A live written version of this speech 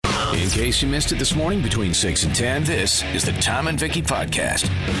In case you missed it this morning between 6 and 10, this is the Tom and Vicky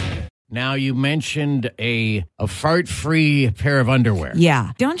Podcast. Now, you mentioned a fart-free pair of underwear.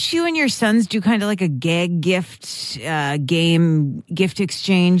 Yeah. Don't you and your sons do kind of like a gag gift game gift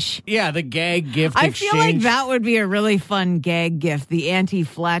exchange? Yeah, the gag gift I exchange. feel like that would be a really fun gag gift, the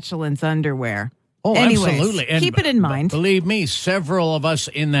anti-flatulence underwear. Oh, Anyways, absolutely. And keep it in mind. Believe me, several of us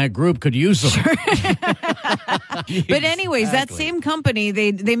in that group could use them. But anyways, that same company,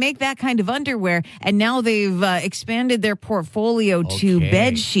 they make that kind of underwear, and now they've expanded their portfolio to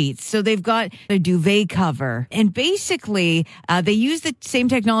bed sheets. So they've got a duvet cover, and basically they use the same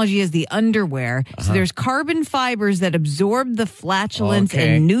technology as the underwear. So there's carbon fibers that absorb the flatulence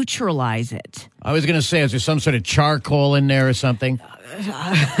and neutralize it. I was going to say, is there some sort of charcoal in there or something?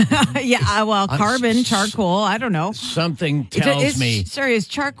 Yeah, well, carbon, charcoal, I don't know. Something tells me. Sorry, is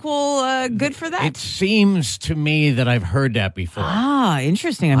charcoal good for that? It seems to me that I've heard that before. Ah,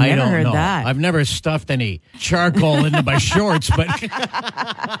 interesting. I've never heard that. I've never stuffed any charcoal into my shorts, but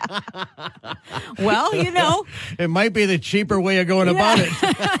well, you know, it might be the cheaper way of going about it.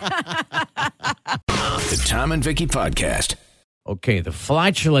 The Tom and Vicky Podcast. Okay, the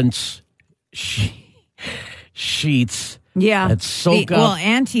flatulence sheets. Yeah. That soak up. Well,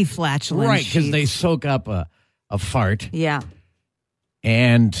 anti-flatulence Right, because sheets. they soak up a fart. Yeah.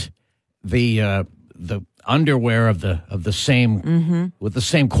 And the underwear of the same with the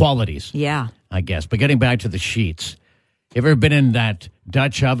same qualities. Yeah. I guess. But getting back to the sheets, you ever been in that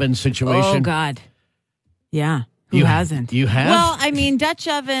Dutch oven situation? Oh God. Yeah. Who hasn't? You have? Well, I mean, Dutch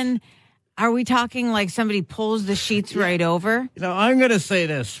oven. Are we talking like somebody pulls the sheets right over? You know, I'm going to say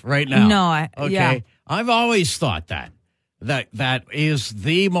this right now. No, okay. Yeah. I've always thought that is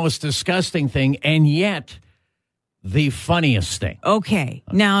the most disgusting thing, and yet the funniest thing. Okay.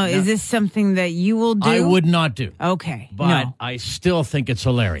 Now, is this something that you will do? I would not do. Okay. But no. I still think it's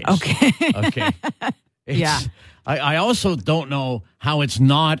hilarious. Okay. Okay. Yeah. I also don't know how it's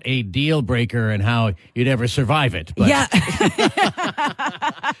not a deal breaker and how you'd ever survive it. But, Yeah.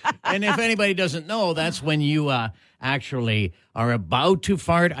 And if anybody doesn't know, that's when you actually are about to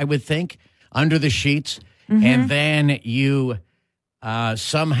fart, I would think, under the sheets. Mm-hmm. And then you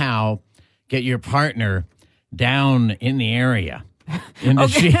somehow get your partner down in the area. In the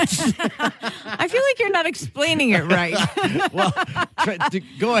sheets. I feel like you're not explaining it right. Well,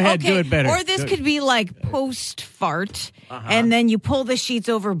 go ahead, do it better. Or this could be like post-fart, and then you pull the sheets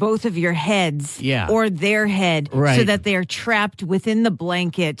over both of your heads, or their head, so that they are trapped within the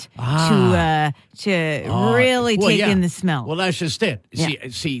blanket to really take in the smell. Well, that's just it.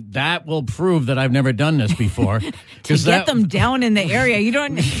 See, that will prove that I've never done this before. To get them down in the area,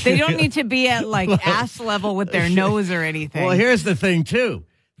 they don't need to be at like ass level with their nose or anything. Well, here's the thing too.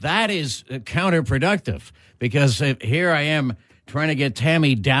 That is counterproductive because here I am trying to get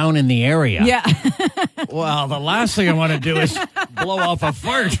Tammy down in the area. Yeah. Well, the last thing I want to do is blow off a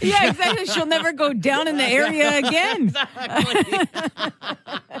fart. Yeah, exactly. She'll never go down in the area again.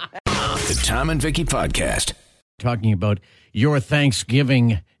 The Tom and Vicky Podcast. Talking about your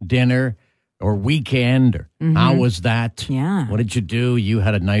Thanksgiving dinner or weekend. Or how was that? Yeah. What did you do? You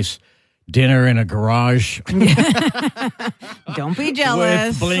had a nice dinner in a garage. Don't be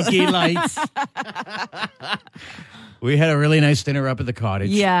jealous. With blinky lights. We had a really nice dinner up at the cottage.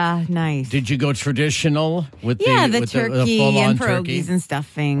 Yeah, nice. Did you go traditional with the turkey full-on and pierogies turkey? and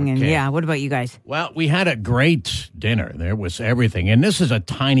stuffing? And what about you guys? Well, we had a great dinner. There was everything. And this is a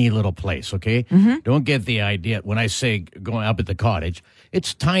tiny little place, okay? Don't get the idea. When I say going up at the cottage,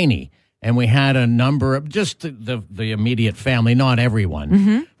 it's tiny. And we had a number of, just the immediate family, not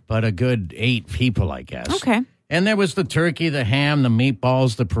everyone, but a good 8 people, I guess. Okay. And there was the turkey, the ham, the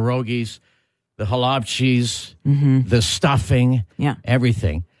meatballs, the pierogies, the halapchis, the stuffing,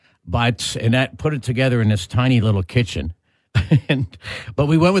 everything. And that put it together in this tiny little kitchen. But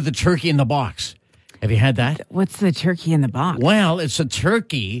we went with the turkey in the box. Have you had that? What's the turkey in the box? Well, it's a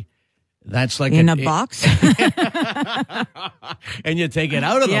turkey that's like in a box. And you take it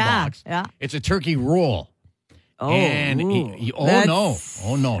out of the box. Yeah. It's a turkey roll. Oh, and no.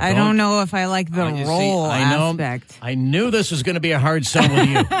 I don't know if I like the roll aspect. I knew this was going to be a hard sell with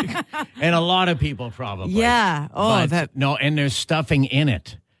you. And a lot of people probably. Yeah. Oh, no, and there's stuffing in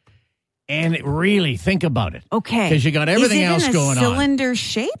it. And really, think about it. Okay. Because you got everything else going on. Is it in a cylinder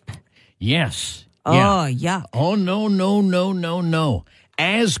shape? Yes. Oh, yeah. Oh, no.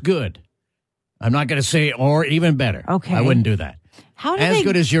 As good. I'm not going to say or even better. Okay. I wouldn't do that. As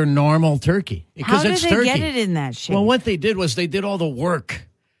good as your normal turkey. Because How it's do they turkey. get it in that shape? Well, what they did was they did all the work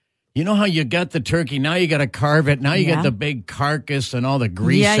You know how you got the turkey, now you got to carve it, now you got the big carcass and all the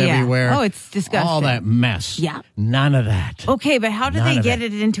grease everywhere. Oh, it's disgusting. All that mess. Yeah. None of that. Okay, but how do they get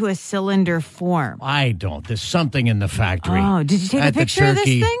it into a cylinder form? I don't. There's something in the factory. Oh, did you take a picture of this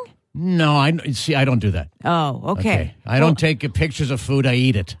thing? No, I don't do that. Oh, okay. I don't take pictures of food. I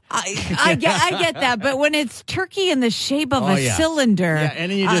eat it. I get that, but when it's turkey in the shape of a cylinder, and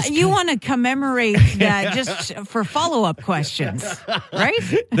then you want to commemorate that just for follow-up questions, right?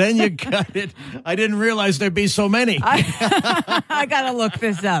 Then you cut it. I didn't realize there'd be so many. I got to look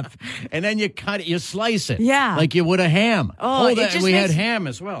this up. And then you cut it, you slice it. Yeah. Like you would a ham. We had ham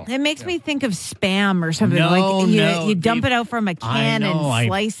as well. It makes me think of Spam or something. No, you dump it out from a can and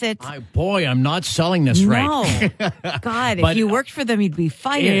slice it. I'm not selling this right. No. God, if you worked for them, you'd be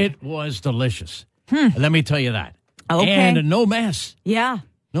fired. It was delicious. Let me tell you that. Okay. And no mess. Yeah.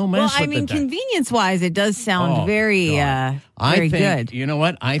 No mess. Well, I mean, convenience-wise, it does sound very good. You know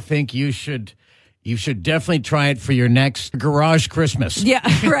what? I think you should definitely try it for your next garage Christmas. Yeah,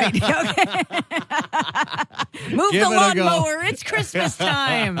 right. Okay. Move the lawnmower. It's Christmas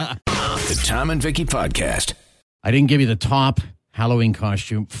time. The Tom and Vicky Podcast. I didn't give you the top Halloween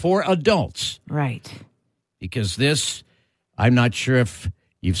costume for adults. Right. Because this, I'm not sure if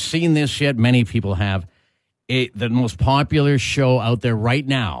you've seen this yet. Many people have. The most popular show out there right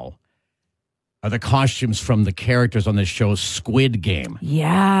now are the costumes from the characters on this show, Squid Game.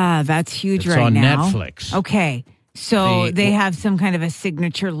 Yeah, that's huge now. It's on Netflix. Okay. So they have some kind of a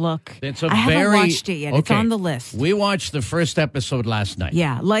signature look. I haven't watched it yet. Okay. It's on the list. We watched the first episode last night.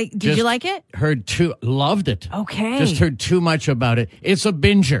 Yeah. Did you like it? Loved it. Okay. Just heard too much about it. It's a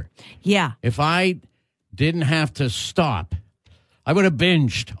binger. Yeah. If I didn't have to stop, I would have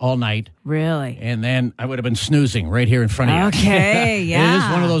binged all night. Really? And then I would have been snoozing right here in front of you. Okay, yeah. It is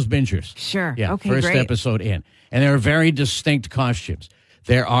one of those bingers. Sure. Yeah, okay, first great. episode in. And there are very distinct costumes.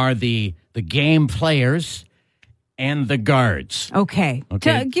 There are the game players and the guards. Okay.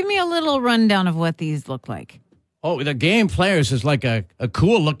 Give me a little rundown of what these look like. Oh, the game players is like a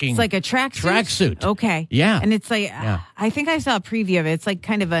cool looking. It's like a tracksuit. Okay. Yeah. And it's like, I think I saw a preview of it. It's like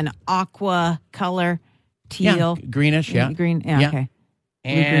kind of an aqua color, teal. Yeah, greenish, yeah. Green, yeah. Okay.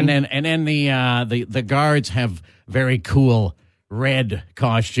 And then the guards have very cool red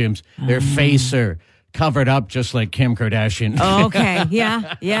costumes. Their face are covered up just like Kim Kardashian. Oh, okay.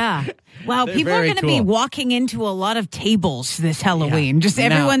 Yeah. Wow, people are going to be walking into a lot of tables this Halloween. Yeah. Just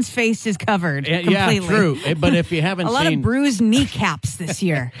everyone's face is covered completely. Yeah, true. But if you haven't seen... A lot of bruised kneecaps this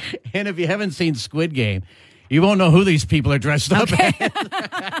year. And if you haven't seen Squid Game, you won't know who these people are dressed up as.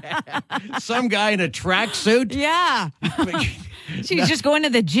 Some guy in a tracksuit. Yeah. She's just going to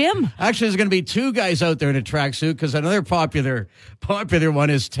the gym. Actually, there's going to be two guys out there in a tracksuit because another popular one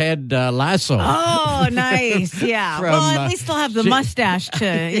is Ted Lasso. Oh, nice. Yeah. Well, at least they'll have the mustache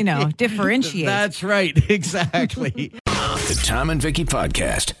to, differentiate. That's right. Exactly. The Tom and Vicky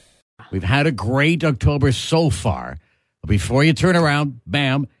Podcast. We've had a great October so far. Before you turn around,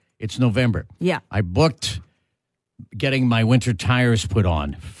 bam, it's November. Yeah. I booked getting my winter tires put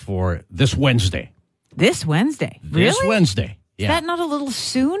on for this Wednesday. This Wednesday? Really? This Wednesday. Yeah. Is that not a little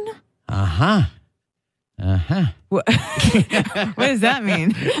soon? Uh-huh. What does that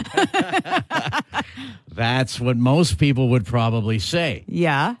mean? That's what most people would probably say.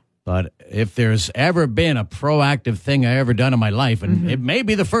 Yeah. But if there's ever been a proactive thing I ever done in my life, and it may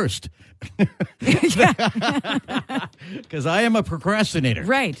be the first, because I am a procrastinator.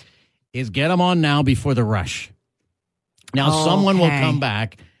 Right. Is get them on now before the rush. Now, someone will come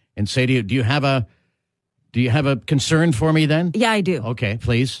back and say to you, do you have a concern for me then? Yeah, I do. Okay,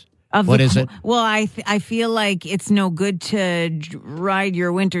 please. What is it? Well, I feel like it's no good to ride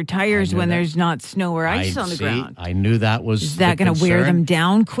your winter tires when there's not snow or ice on the ground. I knew that was Is that going to wear them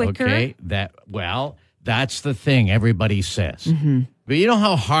down quicker? Okay, that's the thing everybody says. Mm-hmm. But you know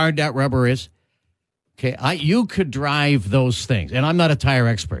how hard that rubber is? Okay, you could drive those things, and I'm not a tire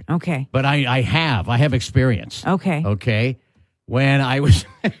expert. Okay. But I have experience. Okay. Okay. When I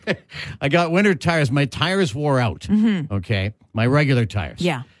got winter tires, my tires wore out. Mm-hmm. Okay. My regular tires.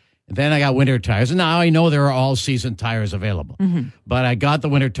 Yeah. And then I got winter tires. And now I know there are all-season tires available. Mm-hmm. But I got the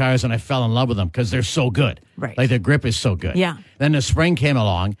winter tires and I fell in love with them because they're so good. Right. Like the grip is so good. Yeah. Then the spring came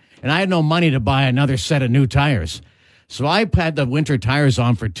along and I had no money to buy another set of new tires. So I had the winter tires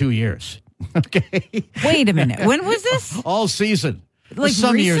on for 2 years. Okay. Wait a minute. When was this? All season. Like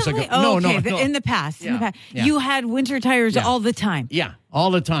some recently? years ago. Oh, no. In the past. Yeah. You had winter tires all the time. Yeah,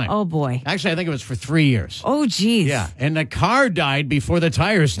 all the time. Oh, boy. Actually, I think it was for 3 years. Oh, geez. Yeah, and the car died before the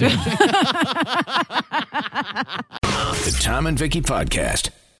tires did. The Tom and Vicky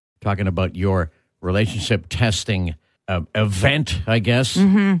Podcast. Talking about your relationship testing event, I guess.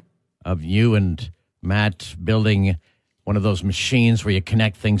 Mm-hmm. of you and Matt building one of those machines where you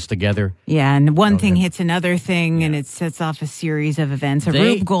connect things together. Yeah, and one thing hits another thing, and it sets off a series of events.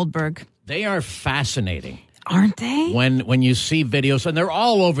 Rube Goldberg. They are fascinating. Aren't they? When you see videos, and they're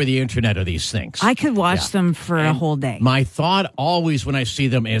all over the internet of these things. I could watch them for a whole day. My thought always when I see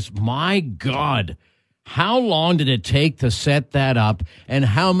them is, my God, how long did it take to set that up, and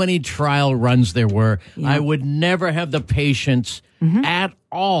how many trial runs there were? I would never have the patience at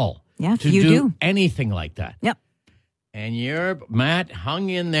all to do anything like that. Yep. And Matt hung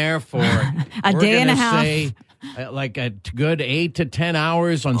in there for a day and a half. Say, like a good 8 to 10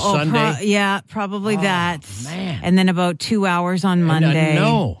 hours on Sunday. Probably that. Man. And then about 2 hours on Monday.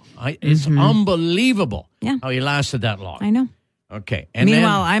 It's unbelievable how he lasted that long. I know. Okay. And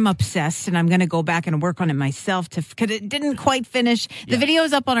meanwhile, I'm obsessed, and I'm going to go back and work on it myself because it didn't quite finish. The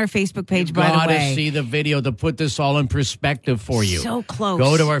video's up on our Facebook page, by the way. Got to see the video to put this all in perspective for you. So close.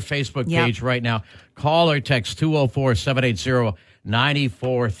 Go to our Facebook page right now. Call or text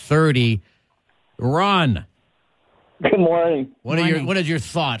 204-780-9430. Ron. Good morning. What is your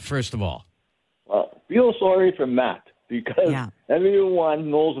thought, first of all? Feel sorry for Matt because everyone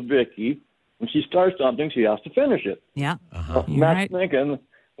knows Vicky. When she starts something, she has to finish it. Yeah. Matt's thinking,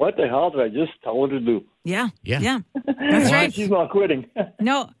 what the hell did I just tell her to do? Yeah. That's right. She's not quitting.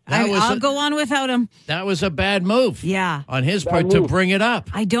 No, I'll go on without him. That was a bad move. Yeah. On his part to bring it up.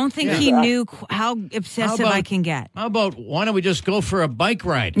 I don't think he knew how obsessive I can get. How about, why don't we just go for a bike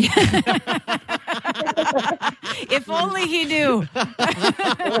ride? If only he knew.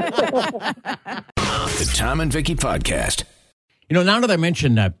 The Tom and Vicky Podcast. Now that I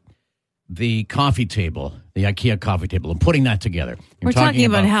mentioned the coffee table, the IKEA coffee table, and putting that together. We're talking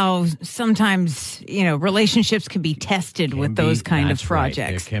about how sometimes, relationships can be tested with those kind of projects.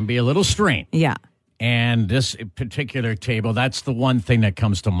 Right. There can be a little strain. Yeah. And this particular table, that's the one thing that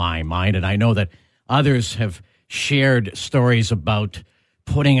comes to my mind. And I know that others have shared stories about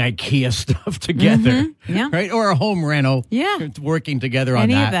putting IKEA stuff together, right? Or a home reno, working together on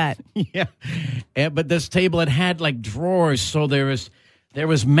that. But this table, it had like drawers, so there was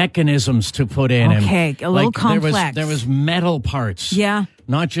mechanisms to put in. Okay, and a little complex. There was metal parts. Yeah.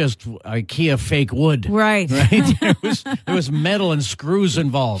 Not just IKEA fake wood. Right. There was metal and screws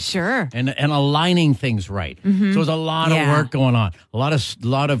involved. Sure. And aligning things right. So it was a lot of work going on. A lot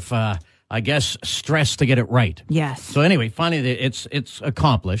of I guess, stress to get it right. Yes. So anyway, finally, it's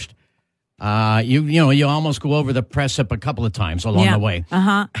accomplished. You almost go over the press-up a couple of times along the way.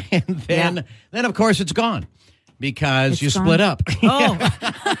 Uh-huh. And then of course, it's gone because you split up. Oh.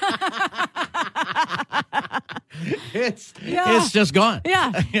 It's just gone.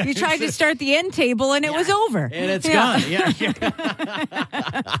 Yeah. You tried to start the end table and it was over. And it's gone. Yeah.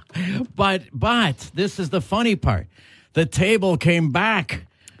 But this is the funny part. The table came back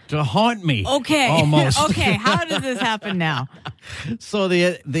to haunt me. Okay. Almost. Okay. How does this happen now? So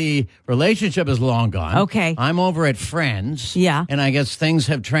the relationship is long gone. Okay. I'm over at Friends. Yeah. And I guess things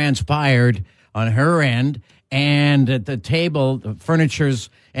have transpired on her end. And at the table, the furniture's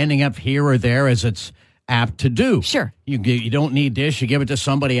ending up here or there as it's apt to do. Sure. You don't need dish. You give it to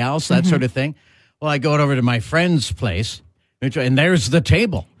somebody else, that sort of thing. Well, I go over to my friend's place. And there's the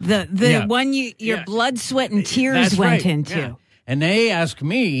table. The one your blood, sweat, and tears went into. Yeah. And they ask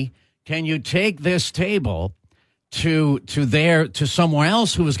me, can you take this table to somewhere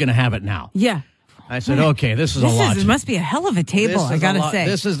else who is going to have it now? Yeah. I said, okay, this is a lot. This must be a hell of a table, I got to say.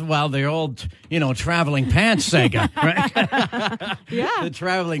 This is, the old, traveling pants saga, right? Yeah. The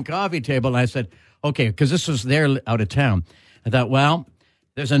traveling coffee table. And I said, okay, because this was there out of town. I thought,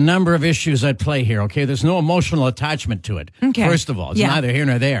 there's a number of issues at play here, okay? There's no emotional attachment to it. Okay. First of all, it's neither here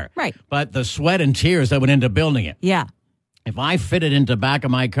nor there. Right. But the sweat and tears that went into building it. Yeah. If I fit it into the back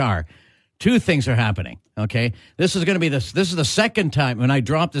of my car, two things are happening, okay? This is going to be this is the second time when I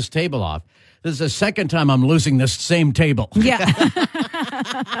drop this table off. This is the second time I'm losing this same table. Yeah.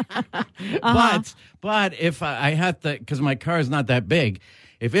 But if I have to, because my car is not that big,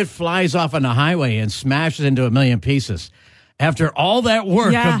 if it flies off on the highway and smashes into a million pieces, after all that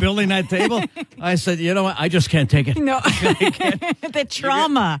work of building that table, I said, you know what? I just can't take it. No. The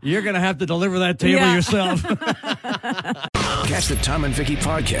trauma. You're going to have to deliver that table yourself. Catch the Tom and Vicky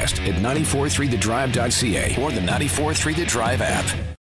Podcast at 943thedrive.ca or the 943 The Drive app.